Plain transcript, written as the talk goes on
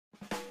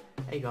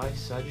Hey guys,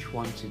 so I just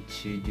wanted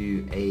to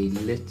do a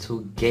little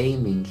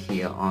gaming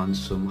here on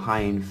some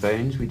high-end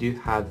phones. We do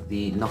have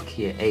the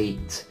Nokia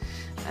 8,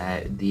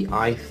 the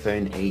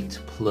iPhone 8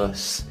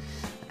 Plus,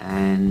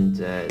 and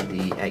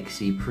the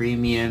XZ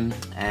Premium,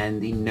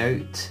 and the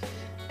Note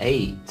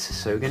 8.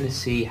 So we're going to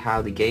see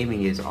how the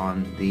gaming is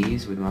on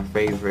these with my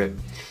favorite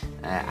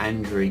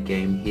Android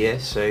game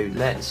here. So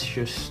let's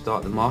just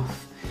start them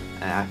off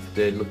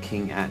after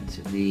looking at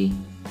the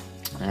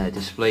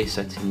display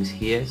settings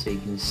here. So you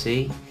can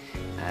see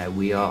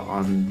we are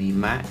on the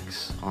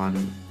max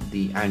on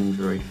the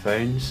Android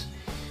phones.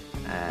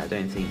 I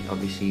don't think,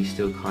 obviously you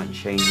still can't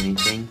change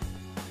anything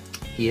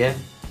here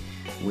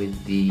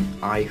with the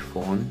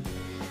iPhone.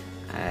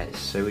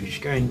 So we're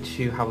just going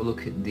to have a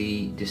look at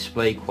the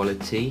display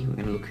quality, we're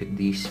going to look at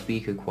the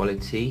speaker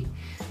quality,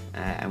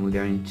 and we're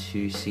going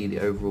to see the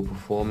overall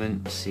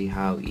performance, see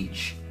how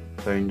each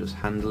phone does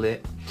handle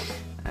it.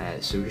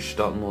 So we'll just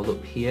start them all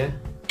up here.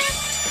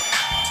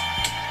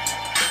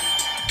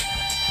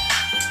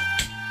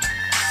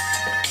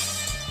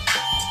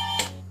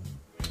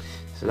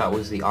 So that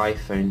was the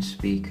iPhone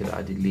speaker that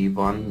I did leave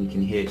on. You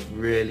can hear it's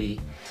really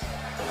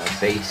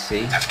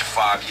bassy. After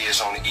 5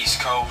 years on the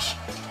East Coast,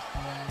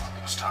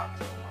 it was time.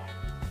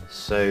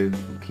 So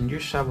you can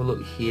just have a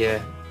look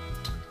here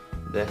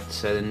that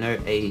the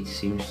Note 8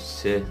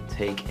 seems to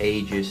take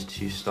ages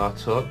to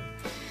start up.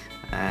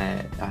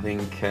 I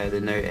think the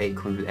Note 8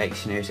 comes with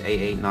Exynos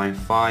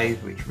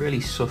 8895, which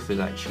really suffers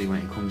actually when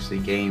it comes to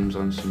the games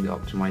on some of the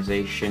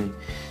optimization.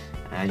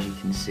 As you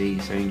can see,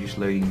 it's only just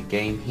loading the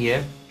game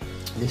here.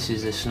 This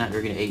is a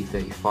Snapdragon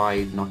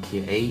 835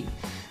 Nokia 8,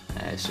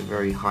 so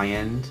very high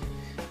end.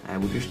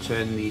 We'll just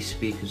turn these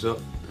speakers up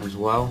as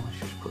well. Let's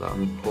just put that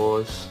on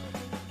pause.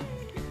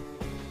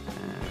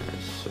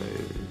 So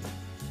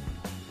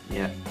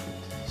yeah,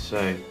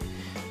 so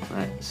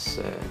let's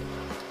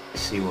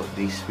see what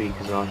these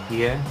speakers are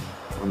here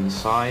on the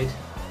side.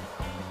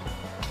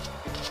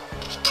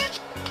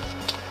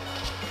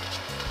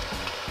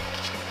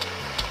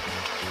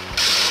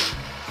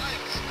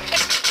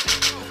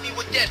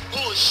 That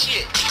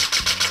bullshit.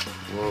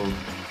 Whoa,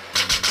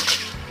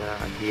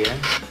 that here.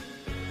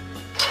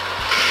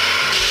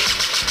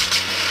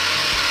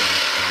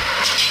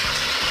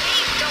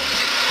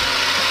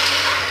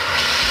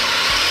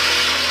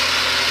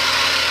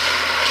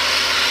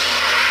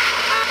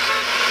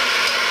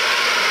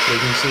 So you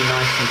can see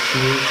nice and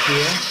smooth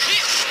here.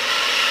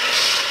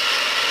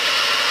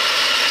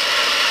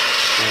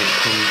 When it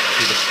comes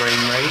to the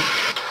frame rate.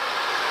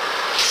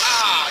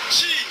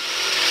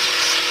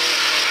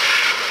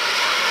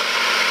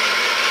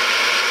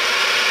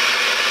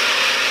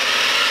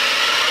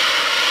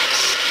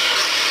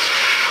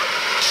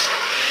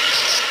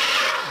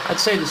 I'd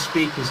say the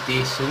speaker's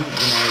decent, you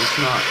know, it's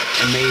not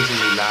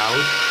amazingly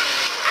loud,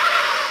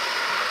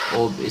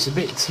 or it's a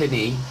bit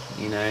tinny,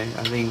 you know.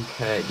 I think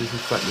it does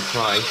reflect the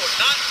price.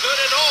 Not good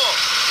at all.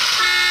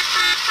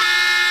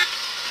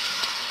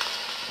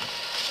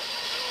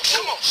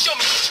 Come on, show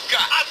me what you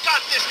got. I've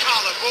got this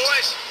collar,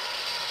 boys.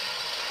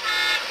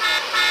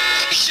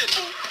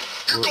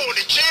 You're going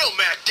to jail,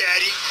 Mac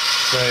Daddy.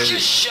 So,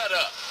 just shut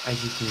up. As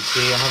you can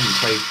see, I haven't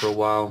played for a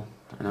while,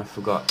 and I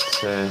forgot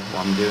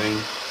what I'm doing.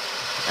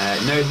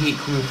 No heat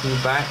coming from the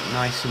back,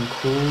 nice and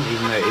cool,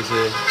 even though it is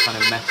a kind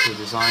of metal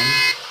design,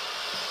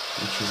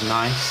 which is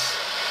nice.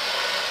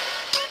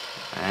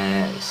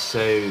 So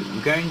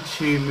we're going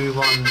to move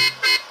on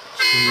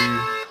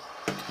to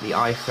the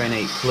iPhone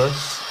 8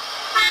 Plus.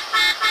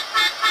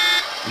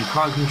 You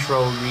can't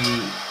control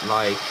the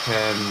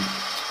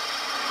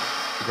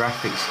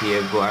graphics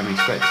here, but I'm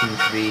expecting them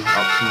to be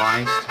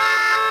optimized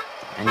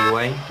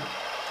anyway.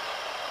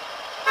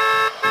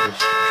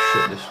 Just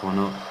shut this one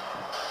up.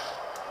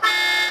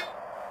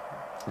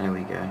 There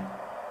we go.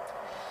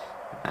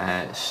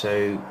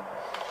 So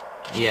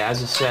yeah,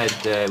 as I said,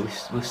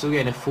 we're still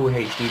getting a full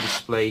HD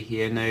display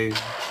here, no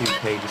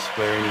 2K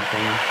display or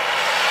anything.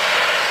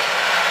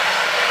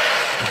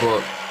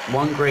 But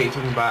one great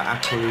thing about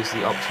Apple is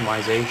the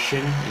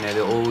optimization. You know,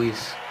 they're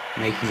always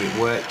making it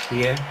work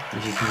here.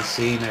 As you can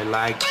see, no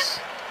lags,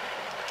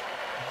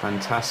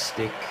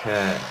 fantastic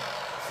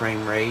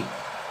frame rate.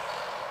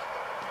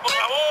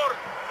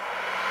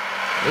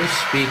 Those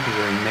speakers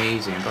are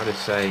amazing, I've got to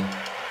say.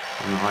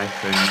 On the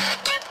iPhone,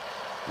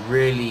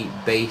 really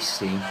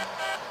bassy.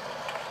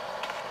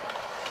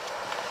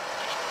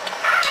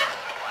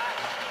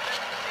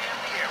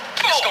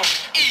 It's gonna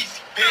be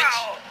easy, bitch.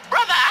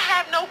 Brother, I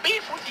have no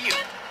beef with you.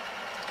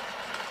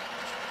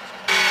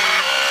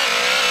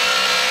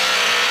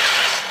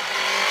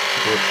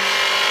 Good.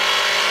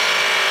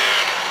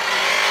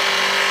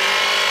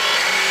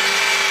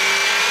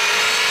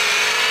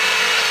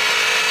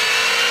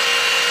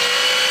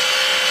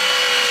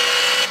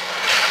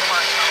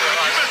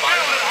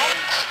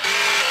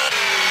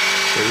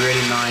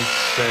 Really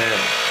nice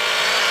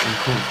and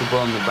comfortable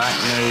on the back,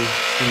 no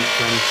seats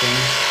or anything.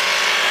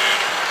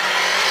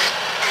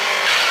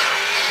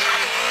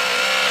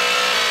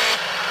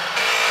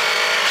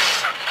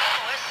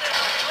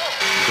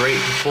 great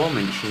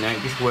performance, you know,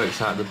 it just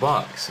works out of the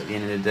box at the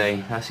end of the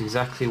day. That's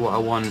exactly what I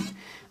want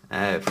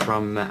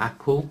from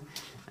Apple.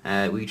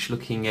 We're just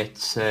looking at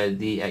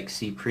the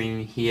XZ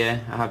Premium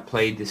here. I have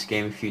played this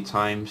game a few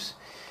times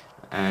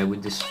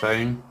with this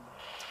phone,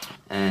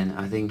 and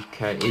I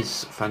think it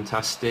is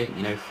fantastic,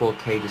 you know,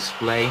 4K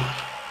display,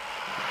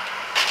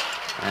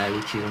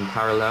 which is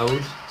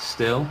unparalleled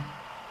still.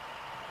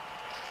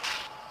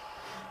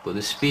 But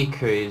the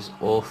speaker is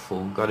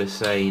awful, gotta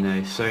say, you know,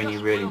 Sony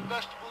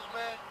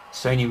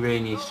really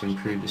needs to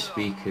improve the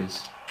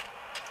speakers.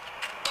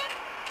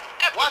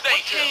 What they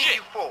kill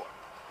you for?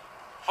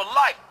 For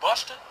life,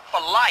 Buster.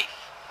 For life.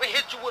 We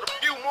hit you with a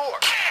few more.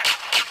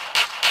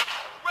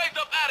 Raise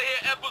up out of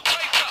here, Edwards.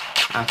 Raise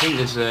up. I think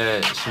there's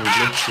some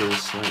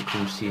glitches when it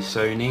comes to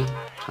Sony.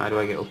 How do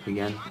I get up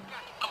again?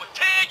 I'ma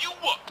tear you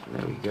up.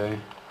 There we go.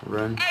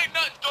 Run. Ain't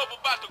nothing dope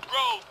about the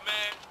Grove,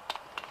 man.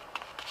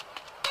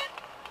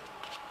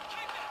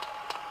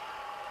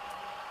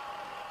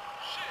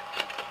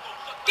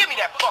 Give me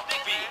that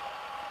fucking beat.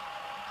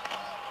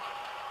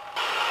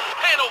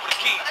 Hand over the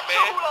keys,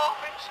 man.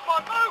 It's my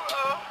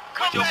motor.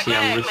 You can see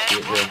I'm risky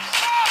at this.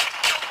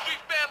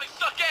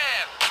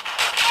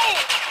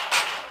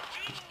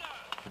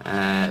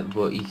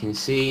 But you can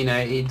see, you know,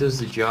 it does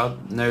the job.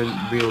 No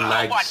real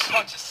lags.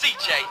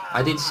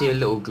 I did see a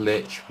little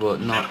glitch, but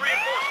not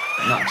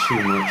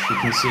too much. You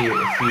can see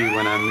a few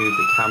when I move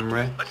the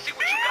camera. But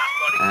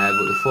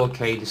the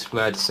 4K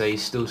display, I'd say,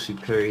 is still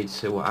superior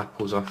to what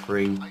Apple's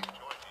offering,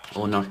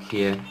 or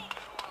Nokia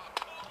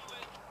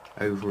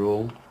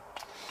overall.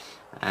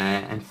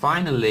 And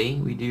finally,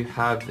 we do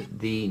have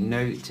the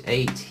Note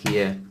 8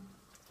 here,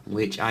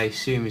 which I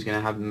assume is going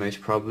to have the most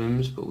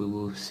problems, but we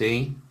will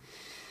see.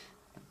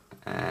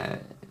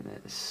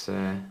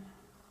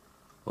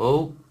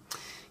 Oh,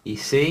 you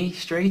see,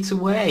 straight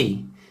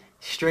away,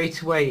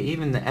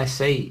 even the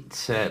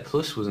S8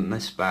 Plus wasn't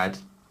this bad.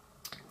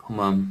 Come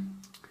on,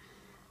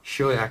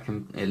 surely I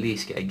can at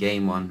least get a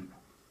game on.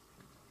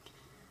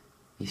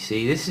 You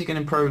see, this is going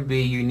to probably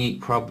be a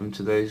unique problem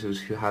to those of us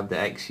who have the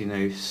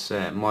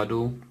Exynos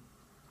model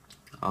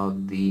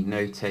of the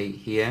Note 8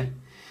 here.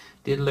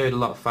 Did load a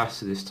lot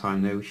faster this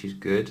time though, which is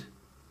good.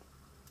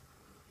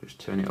 Just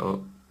turn it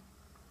up.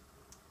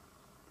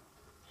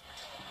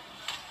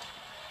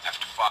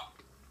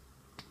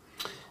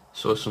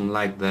 Saw some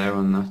lag there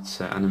on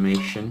that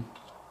animation.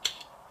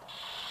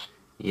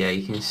 Yeah,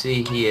 you can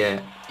see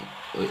here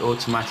it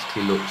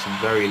automatically looks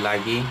very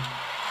laggy.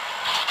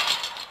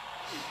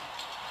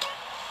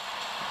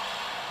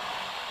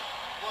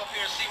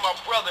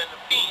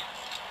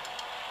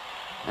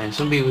 And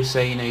some people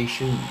say, you know, you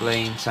shouldn't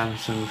blame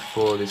Samsung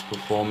for this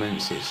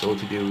performance, it's all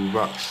to do with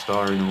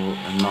Rockstar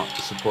and not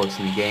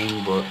supporting the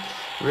game, but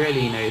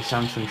really, you know,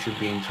 Samsung should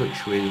be in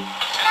touch with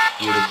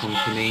the other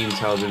company and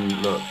tell them,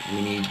 look,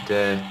 we need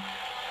to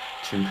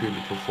improve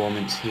the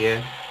performance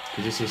here,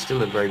 because this is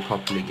still a very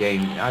popular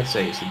game. I'd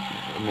say it's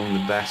among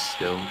the best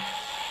still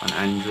on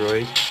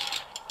Android,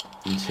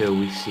 until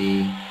we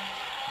see,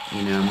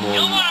 you know, a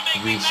more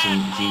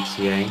recent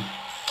GTA.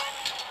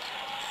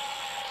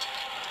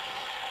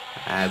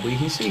 But you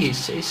can see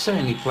it's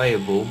certainly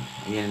playable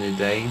at the end of the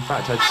day. In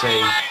fact, I'd say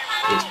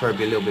it's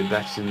probably a little bit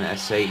better than the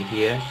S8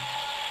 here,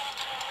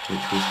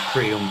 which was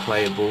pretty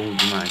unplayable with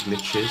the amount of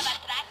glitches.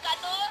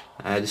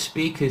 The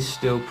speaker's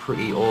still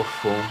pretty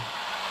awful.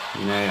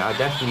 You know, I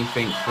definitely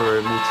think for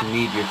a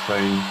multimedia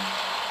phone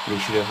they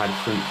should have had a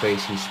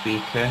front-facing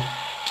speaker,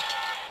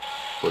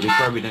 but they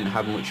probably didn't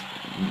have much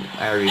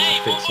area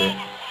to fit it.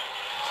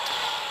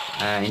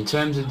 In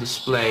terms of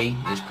display,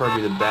 it's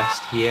probably the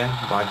best here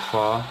by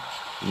far.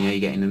 You know,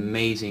 you're getting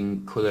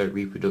amazing colour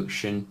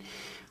reproduction,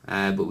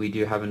 but we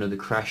do have another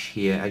crash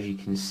here, as you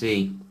can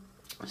see.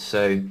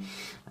 So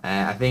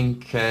I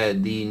think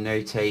the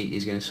Note 8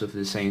 is going to suffer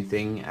the same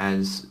thing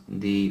as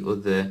the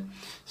other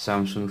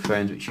Samsung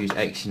phones which use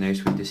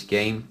Exynos with this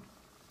game.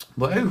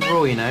 But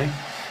overall, you know,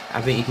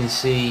 I think you can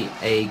see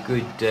a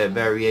good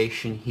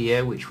variation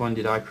here. Which one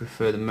did I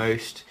prefer the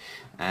most?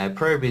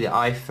 Probably the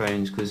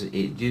iPhones, because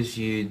it gives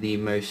you the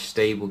most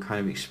stable kind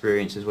of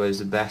experience as well as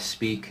the best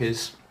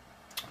speakers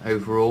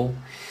overall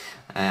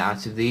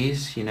out of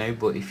these, you know.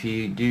 But if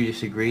you do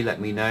disagree, let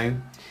me know,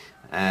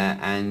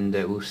 and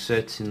we'll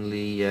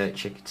certainly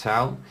check it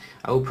out.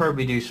 I will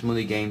probably do some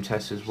other game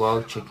tests as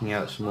well, checking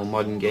out some more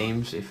modern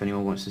games if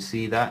anyone wants to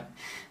see that.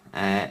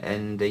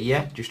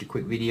 Yeah, just a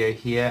quick video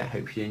here.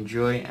 Hope you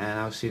enjoy, and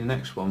I'll see you in the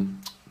next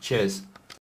one. Cheers.